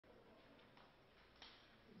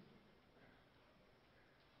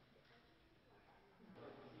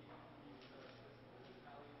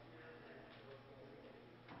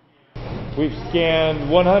We've scanned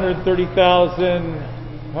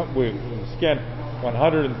 130,000. We've scanned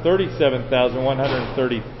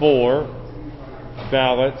 137,134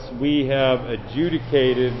 ballots. We have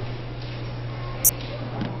adjudicated.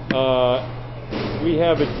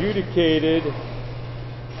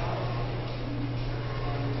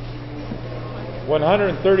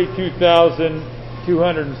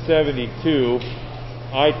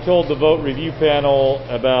 I told the vote review panel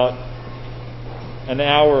about an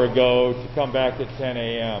hour ago to come back at 10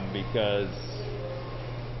 a.m. because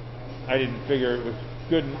I didn't figure it was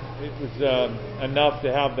good. It was enough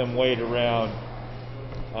to have them wait around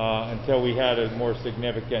until we had a more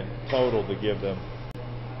significant total to give them.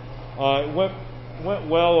 It went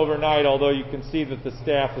well overnight, although you can see that the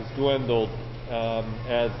staff has dwindled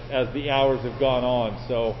as the hours have gone on.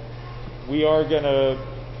 So we are gonna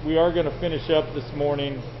finish up this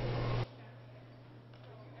morning.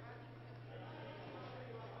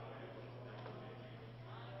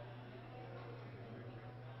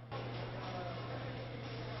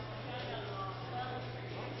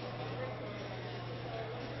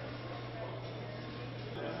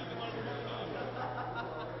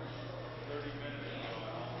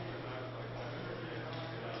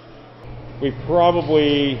 We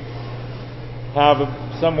probably have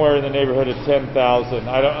somewhere in the neighborhood of 10,000.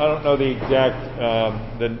 I don't know the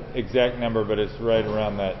exact number, but it's right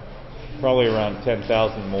around that. Probably around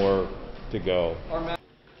 10,000 more to go.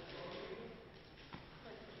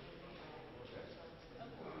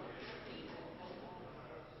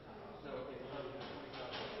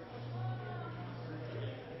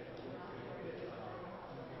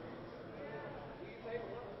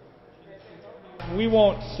 We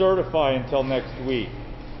won't certify until next week.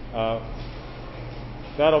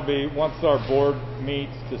 That'll be once our board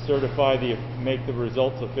meets to certify make the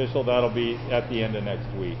results official. That'll be at the end of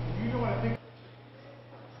next week. You know what I think?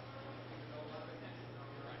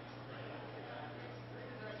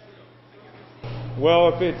 Well,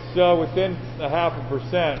 if it's within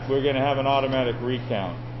 0.5%, we're going to have an automatic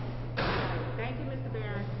recount. Thank you, Mr.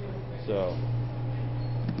 Barron. So,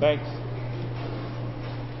 thanks.